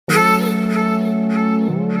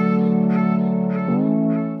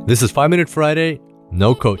This is 5 Minute Friday,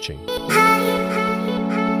 no coaching.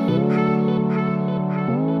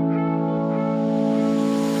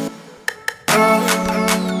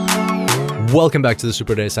 Welcome back to the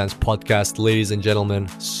Super Data Science Podcast, ladies and gentlemen.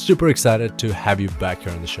 Super excited to have you back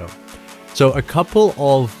here on the show. So a couple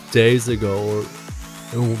of days ago,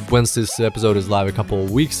 or once this episode is live, a couple of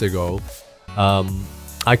weeks ago,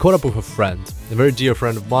 I caught up with a friend, a very dear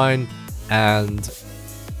friend of mine, and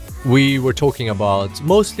we were talking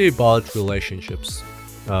mostly about relationships,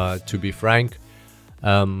 to be frank.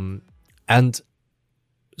 And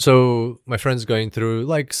so my friend's going through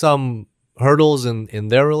like some hurdles in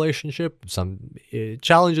their relationship, some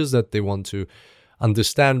challenges that they want to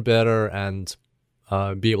understand better and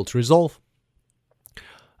be able to resolve,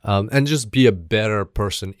 and just be a better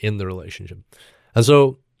person in the relationship. And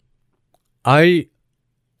so I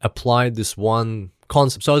applied this one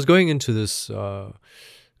concept. So I was going into this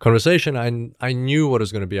conversation. I knew what it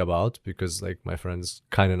was going to be about because like my friend's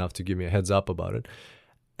kind enough to give me a heads up about it.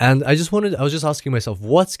 And I was just asking myself,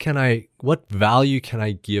 what value can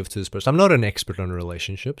I give to this person? I'm not an expert on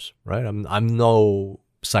relationships, right? I'm no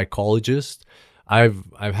psychologist. I've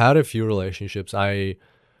had a few relationships. I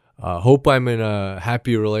hope I'm in a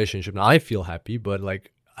happy relationship. Now I feel happy, but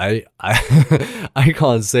like I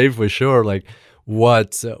can't say for sure like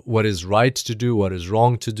what is right to do, what is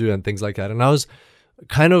wrong to do, and things like that. And I was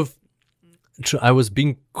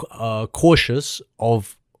being cautious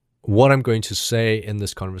of what I'm going to say in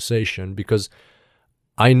this conversation because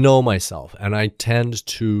I know myself and I tend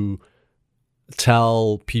to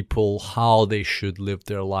tell people how they should live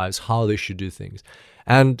their lives, how they should do things.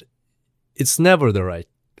 And it's never the right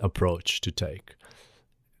approach to take.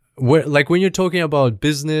 Like when you're talking about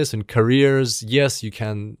business and careers, yes, you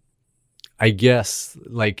can, I guess,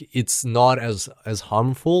 like it's not as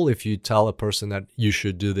harmful if you tell a person that you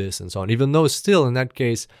should do this and so on, even though still in that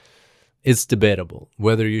case, it's debatable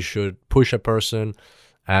whether you should push a person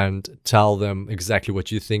and tell them exactly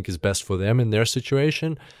what you think is best for them in their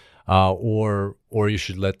situation, or you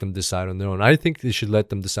should let them decide on their own. I think they should let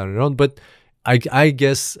them decide on their own, but I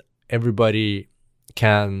guess everybody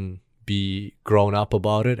can be grown up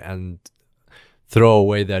about it and throw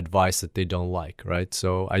away the advice that they don't like, right?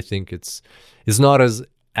 So I think it's not as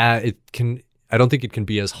I don't think it can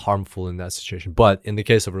be as harmful in that situation. But in the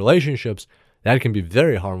case of relationships, that can be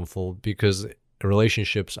very harmful because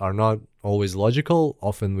relationships are not always logical.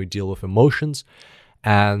 Often we deal with emotions,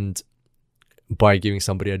 and by giving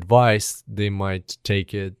somebody advice, they might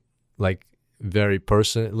take it like very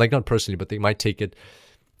not personally, but they might take it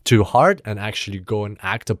too hard and actually go and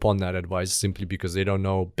act upon that advice simply because they don't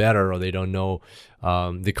know better, or they don't know,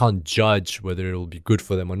 they can't judge whether it will be good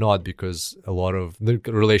for them or not, because a lot of the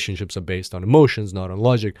relationships are based on emotions, not on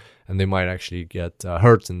logic, and they might actually get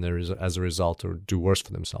hurt as a result, or do worse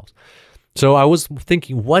for themselves. So I was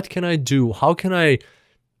thinking, what can I do? How can I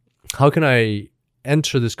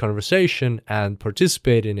enter this conversation and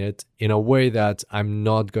participate in it in a way that I'm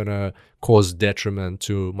not gonna cause detriment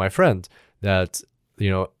to my friend? That,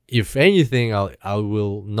 if anything, I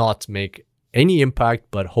will not make any impact,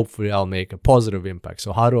 but hopefully I'll make a positive impact.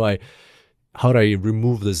 So how do I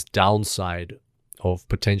remove this downside of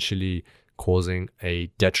potentially causing a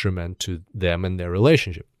detriment to them and their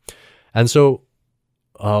relationship? And so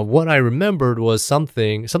what I remembered was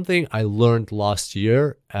something I learned last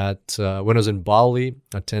year at when I was in Bali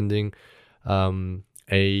attending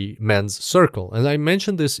a men's circle. And I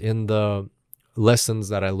mentioned this in the lessons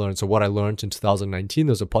that I learned. So what I learned in 2019,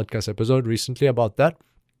 there's a podcast episode recently about that.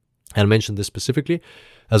 And I mentioned this specifically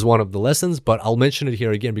as one of the lessons, but I'll mention it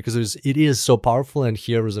here again because it is so powerful. And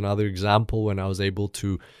here is another example when I was able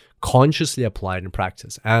to consciously apply it in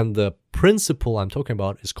practice. And the principle I'm talking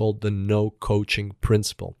about is called the no coaching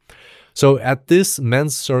principle. So at this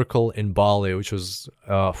men's circle in Bali, which was,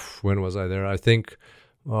 when was I there? I think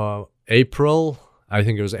April. I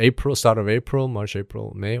think it was April, start of April, March,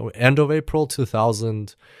 April, May, or end of April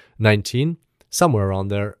 2019, somewhere around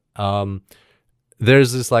there.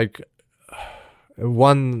 There's this like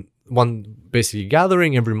one basically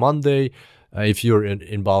gathering every Monday. If you're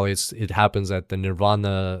in Bali, it happens at the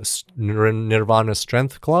Nirvana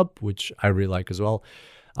Strength Club, which I really like as well.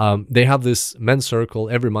 They have this men's circle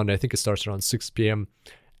every Monday. I think it starts around 6 p.m.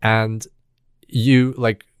 And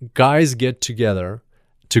guys get together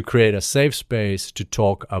to create a safe space to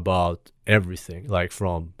talk about everything, like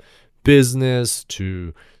from business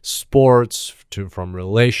to sports, from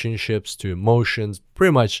relationships to emotions,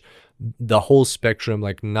 pretty much the whole spectrum,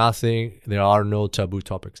 like nothing, there are no taboo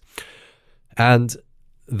topics. And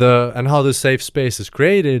how the safe space is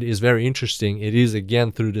created is very interesting. It is,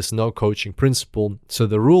 again, through this no coaching principle. So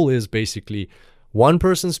the rule is basically One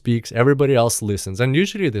person speaks, everybody else listens. And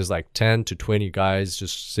usually there's like 10 to 20 guys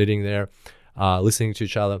just sitting there listening to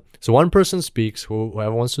each other. So one person speaks,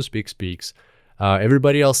 whoever wants to speak speaks.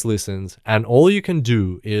 Everybody else listens. And all you can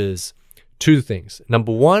do is two things.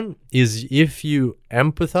 Number one is if you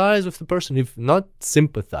empathize with the person, if not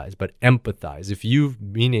sympathize, but empathize,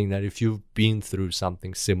 meaning that if you've been through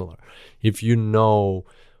something similar, if you know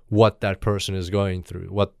what that person is going through,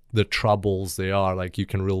 what the troubles they are, like you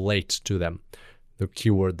can relate to them. The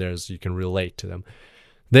keyword there is you can relate to them.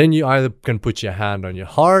 Then you either can put your hand on your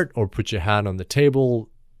heart or put your hand on the table,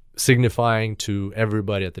 signifying to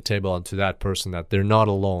everybody at the table and to that person that they're not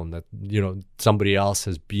alone, that, you know, somebody else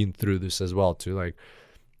has been through this as well, to like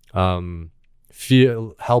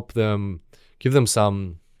help them, give them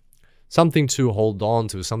something to hold on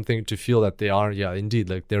to, something to feel that they are, yeah, indeed,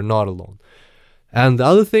 like they're not alone. And the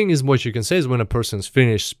other thing is, what you can say is when a person's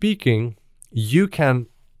finished speaking, you can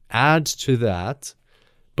add to that,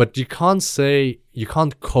 but you can't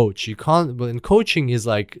coach. But in coaching is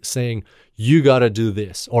like saying, you got to do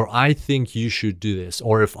this, or I think you should do this,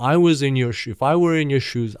 or if I were in your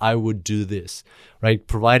shoes, I would do this, right?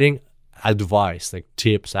 Providing advice, like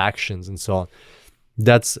tips, actions, and so on.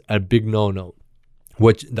 That's a big no-no.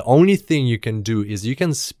 The only thing you can do is you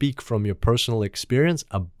can speak from your personal experience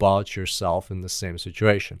about yourself in the same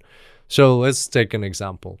situation. So let's take an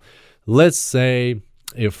example. Let's say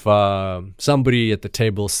if somebody at the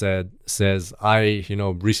table says, I,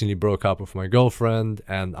 recently broke up with my girlfriend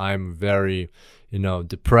and I'm very,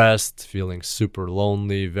 depressed, feeling super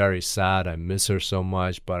lonely, very sad. I miss her so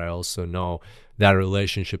much, but I also know that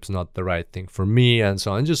relationship's not the right thing for me, and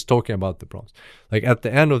so on. Just talking about the problems. Like at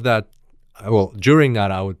the end of that, during that,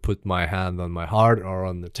 I would put my hand on my heart or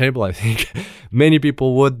on the table. I think many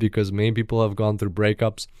people would, because many people have gone through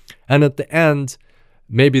breakups. And at the end,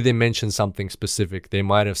 maybe they mentioned something specific. They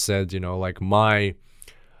might have said, like my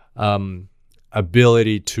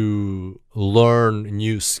ability to learn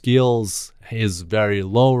new skills is very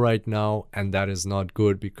low right now, and that is not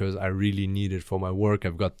good because I really need it for my work.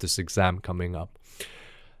 I've got this exam coming up,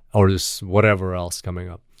 or this whatever else coming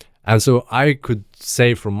up. And so I could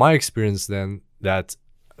say from my experience then that,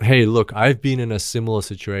 hey, look, I've been in a similar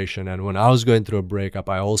situation. And when I was going through a breakup,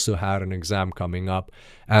 I also had an exam coming up.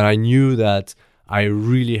 And I knew that I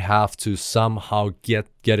really have to somehow get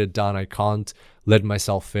it done. I can't let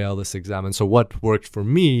myself fail this exam. And so what worked for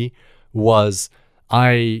me was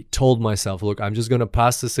I told myself, look, I'm just going to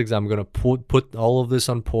pass this exam. I'm going to put all of this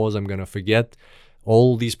on pause. I'm going to forget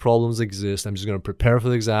all these problems exist. I'm just going to prepare for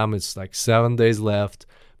the exam. It's like 7 days left.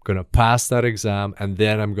 Going to pass that exam, and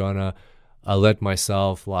then I'm going to let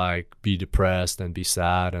myself like be depressed and be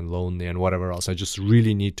sad and lonely and whatever else. I just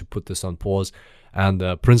really need to put this on pause. And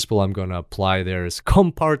the principle I'm going to apply there is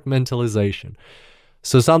compartmentalization.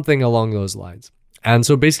 So something along those lines. And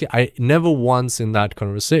so basically, I never once in that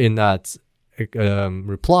conversation, in that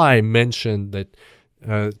reply, mentioned that,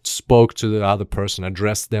 spoke to the other person,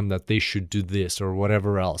 addressed them that they should do this or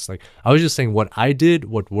whatever else. Like I was just saying what I did,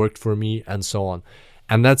 what worked for me, and so on.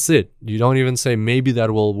 And that's it. You don't even say maybe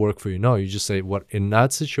that will work for you. No, you just say what in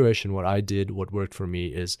that situation, what I did, what worked for me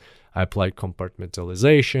is I applied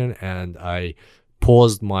compartmentalization and I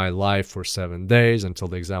paused my life for 7 days until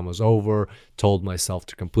the exam was over, told myself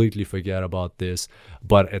to completely forget about this.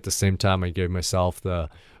 But at the same time, I gave myself the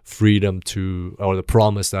freedom or the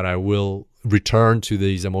promise that I will return to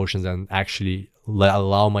these emotions and actually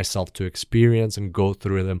allow myself to experience and go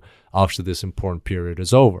through them after this important period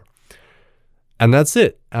is over. And that's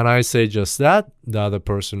it. And I say just that. The other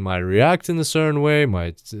person might react in a certain way,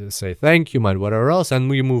 might say thank you, might whatever else, and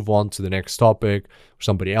we move on to the next topic.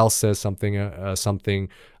 Somebody else says something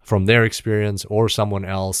from their experience, or someone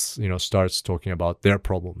else, starts talking about their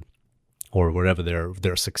problem or whatever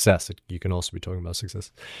their success. You can also be talking about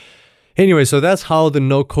success. Anyway, so that's how the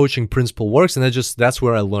no coaching principle works, and that's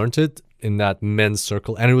where I learned it, in that men's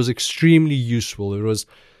circle, and it was extremely useful. It was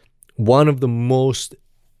one of the most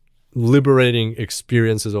liberating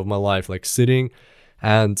experiences of my life, like sitting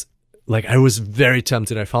and like I was very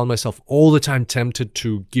tempted. I found myself all the time tempted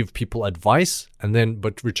to give people advice, and then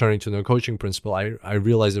but returning to the coaching principle, I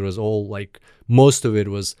realized it was all like most of it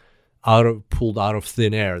was pulled out of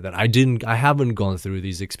thin air, that I haven't gone through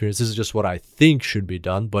these experiences. This is just what I think should be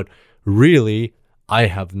done, but really I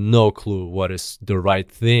have no clue what is the right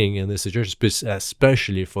thing in this situation,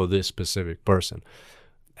 especially for this specific person.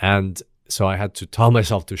 And so I had to tell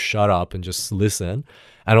myself to shut up and just listen.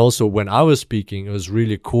 And also when I was speaking, it was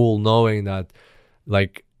really cool knowing that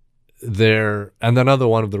like and another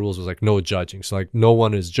one of the rules was like no judging. So like no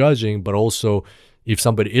one is judging, but also if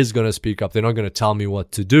somebody is going to speak up, they're not going to tell me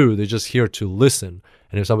what to do. They're just here to listen.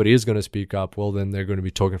 And if somebody is going to speak up, well, then they're going to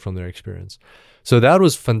be talking from their experience. So that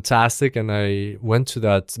was fantastic. And I went to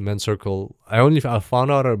that men's circle. I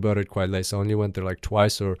found out about it quite late. So I only went there like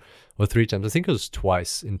twice or 3 times. I think it was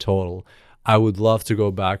twice in total. I would love to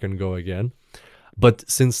go back and go again. But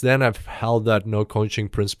since then, I've held that no coaching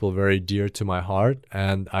principle very dear to my heart,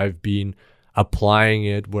 and I've been applying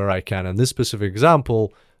it where I can. And this specific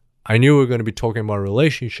example, I knew we were going to be talking about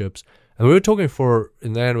relationships, and we were talking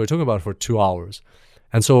about it for 2 hours.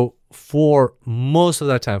 And so for most of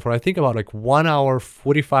that time, for I think about like 1 hour,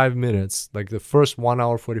 45 minutes, like the first 1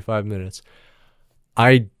 hour, 45 minutes,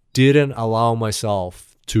 I didn't allow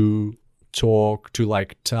myself to talk, to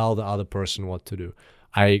like tell the other person what to do.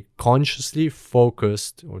 I consciously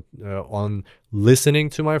focused on listening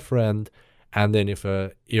to my friend, and then if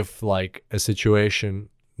like a situation,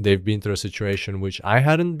 they've been through a situation which I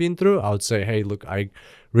hadn't been through, I would say, hey, look, I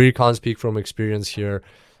really can't speak from experience here.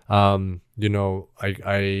 I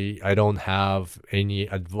don't have any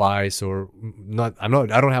advice I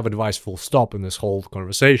don't have advice full stop in this whole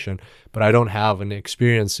conversation, but I don't have an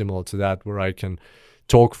experience similar to that where I can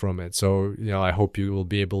talk from it. So, I hope you will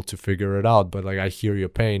be able to figure it out, but like, I hear your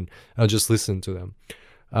pain. I'll just listen to them.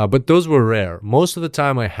 But those were rare. Most of the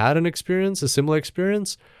time I had a similar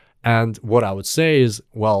experience. And what I would say is,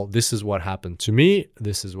 well, this is what happened to me.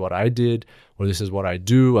 This is what I did, or this is what I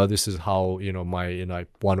do. Or this is how,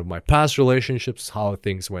 one of my past relationships, how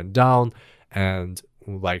things went down, and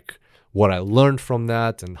like what I learned from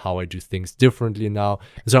that and how I do things differently now.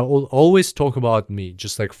 So I will always talk about me,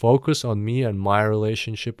 just like focus on me and my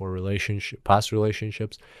relationship or past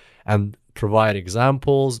relationships, and provide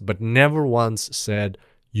examples, but never once said,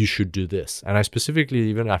 you should do this. And I specifically,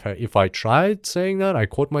 even if I tried saying that, I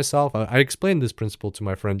caught myself. I explained this principle to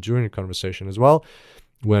my friend during the conversation as well,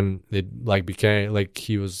 when it became like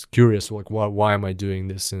he was curious, like, why am I doing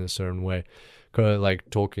this in a certain way? Like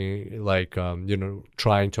talking,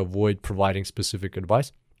 trying to avoid providing specific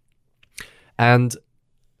advice. And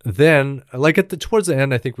then, like towards the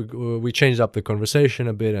end, I think we changed up the conversation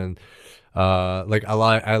a bit, and I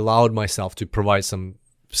allowed myself to provide some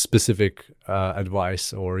specific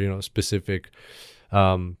advice or specific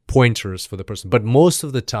pointers for the person. But most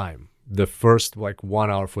of the time, the first 1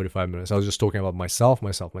 hour 45 minutes, I was just talking about myself,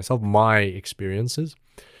 my experiences.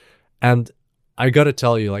 And I gotta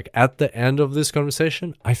tell you, at the end of this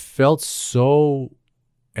conversation, I felt so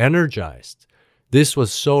energized. This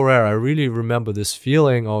was so rare. I really remember this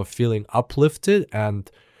feeling of feeling uplifted and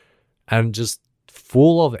just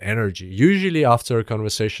full of energy. Usually after a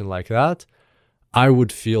conversation like that, I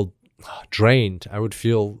would feel drained. I would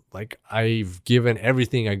feel like I've given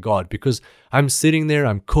everything I got, because I'm sitting there,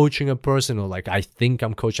 I'm coaching a person, or I think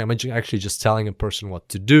I'm coaching. I'm actually just telling a person what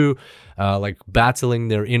to do, battling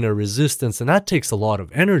their inner resistance. And that takes a lot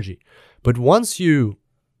of energy. But once you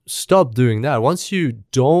stop doing that, once you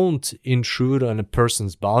don't intrude on a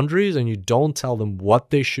person's boundaries and you don't tell them what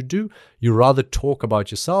they should do, you rather talk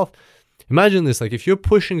about yourself. Imagine this, if you're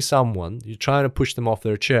pushing someone, you're trying to push them off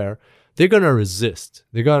their chair, they're going to resist.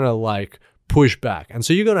 They're going to push back. And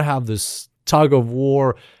so you're going to have this tug of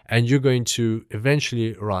war, and you're going to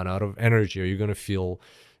eventually run out of energy, or you're going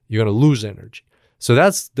to lose energy. So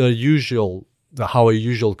that's how a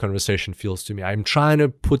usual conversation feels to me. I'm trying to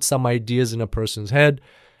put some ideas in a person's head,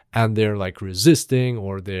 and they're resisting,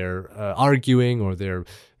 or they're arguing, or they're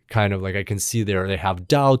kind of I can see they have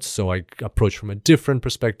doubts. So I approach from a different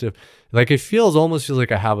perspective. It almost feels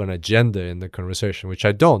like I have an agenda in the conversation, which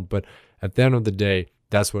I don't. But at the end of the day,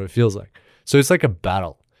 that's what it feels like. So it's like a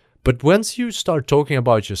battle. But once you start talking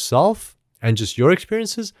about yourself and just your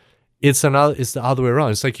experiences, it's the other way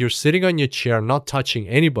around. It's like you're sitting on your chair, not touching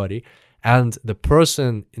anybody, and the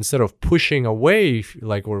person, instead of pushing away,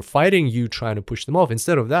 or fighting you, trying to push them off,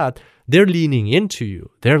 instead of that, they're leaning into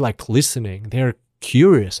you. They're listening. They're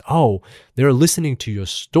curious. Oh, they're listening to your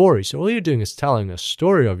story. So all you're doing is telling a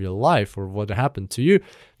story of your life or what happened to you.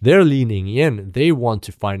 They're leaning in. They want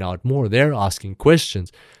to find out more. They're asking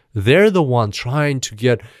questions. They're the one trying to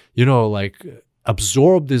get,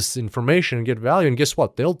 absorb this information and get value. And guess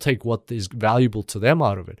what? They'll take what is valuable to them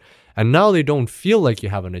out of it. And now they don't feel like you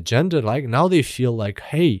have an agenda. Now they feel like,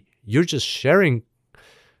 hey, you're just sharing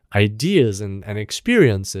ideas and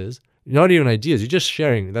experiences. Not even ideas. You're just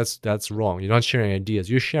sharing. That's wrong. You're not sharing ideas.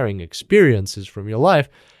 You're sharing experiences from your life,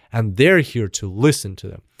 and they're here to listen to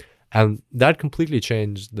them. And that completely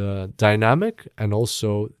changed the dynamic, and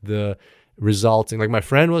also the resulting. My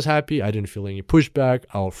friend was happy. I didn't feel any pushback.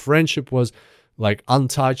 Our friendship was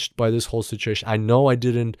untouched by this whole situation. I know I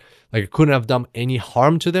didn't I couldn't have done any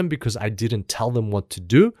harm to them because I didn't tell them what to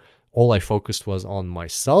do. All I focused was on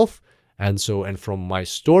myself And from my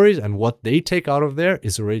stories and what they take out of there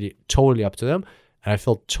is already totally up to them. And I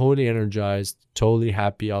felt totally energized, totally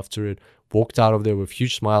happy after it. Walked out of there with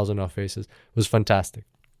huge smiles on our faces. It was fantastic.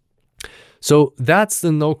 So that's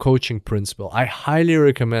the no coaching principle. I highly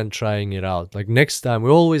recommend trying it out. Like next time,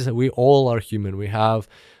 we all are human. We have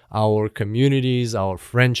our communities, our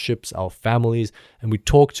friendships, our families, and we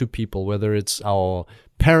talk to people, whether it's our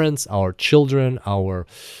parents, our children, our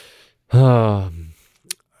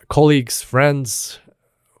colleagues, friends,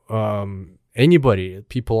 anybody,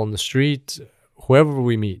 people on the street, whoever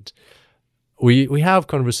we meet. We have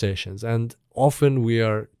conversations, and often we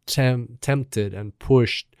are tempted and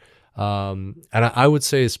pushed. And I would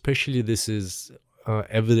say especially this is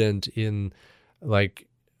evident in like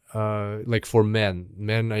for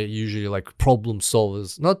men are usually like problem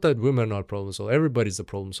solvers. Not that women are not problem solvers, everybody's a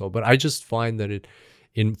problem solver, but I just find that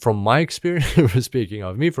from my experience, speaking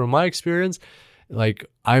of me, from my experience, like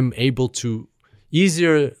I'm able to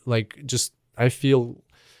easier, like just I feel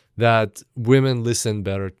that women listen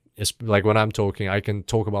better. Like when I'm talking, I can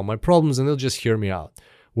talk about my problems and they'll just hear me out.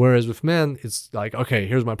 Whereas with men, it's like, okay,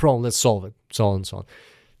 here's my problem, let's solve it, so on and so on.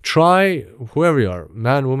 Try, whoever you are,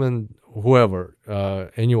 man, woman, whoever,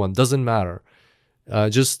 anyone, doesn't matter.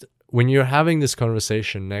 Just when you're having this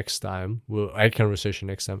conversation next time,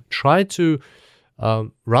 try to,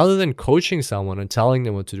 rather than coaching someone and telling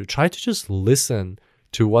them what to do, try to just listen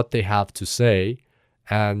to what they have to say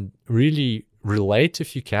and really relate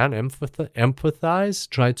if you can, empathize,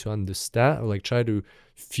 try to understand, like try to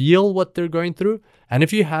feel what they're going through. And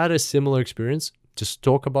if you had a similar experience, just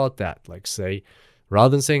talk about that. Like say, rather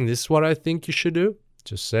than saying, this is what I think you should do,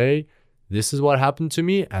 just say, this is what happened to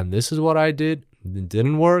me and this is what I did. It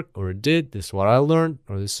didn't work, or it did. This is what I learned,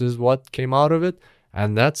 or this is what came out of it.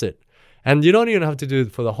 And that's it. And you don't even have to do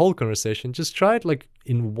it for the whole conversation. Just try it like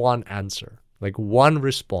in one answer, like one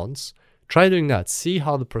response. Try doing that. See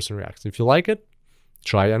how the person reacts. If you like it,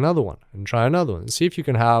 try another one and try another one. And see if you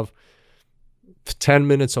can have 10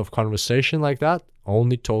 minutes of conversation like that,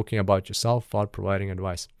 only talking about yourself without providing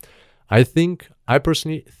advice. I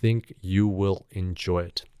personally think you will enjoy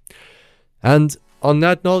it. And on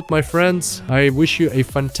that note, my friends, I wish you a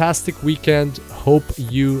fantastic weekend. Hope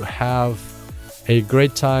you have a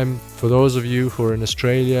great time. For those of you who are in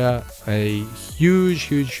Australia, a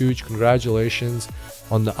huge congratulations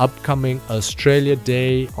on the upcoming Australia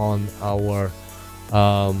Day on our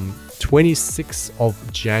 26th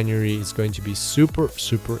of January. Is going to be super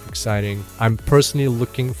exciting. I'm personally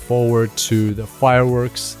looking forward to the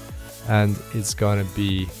fireworks, and it's gonna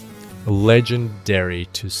be legendary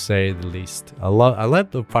to say the least. I love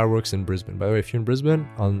the fireworks in Brisbane. By the way, if you're in Brisbane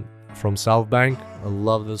from South Bank, I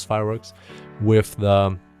love those fireworks with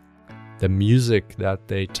the music that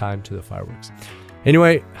they time to the fireworks.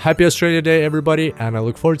 Anyway, happy Australia Day, everybody, and I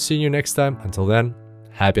look forward to seeing you next time. Until then,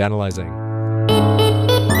 happy analyzing.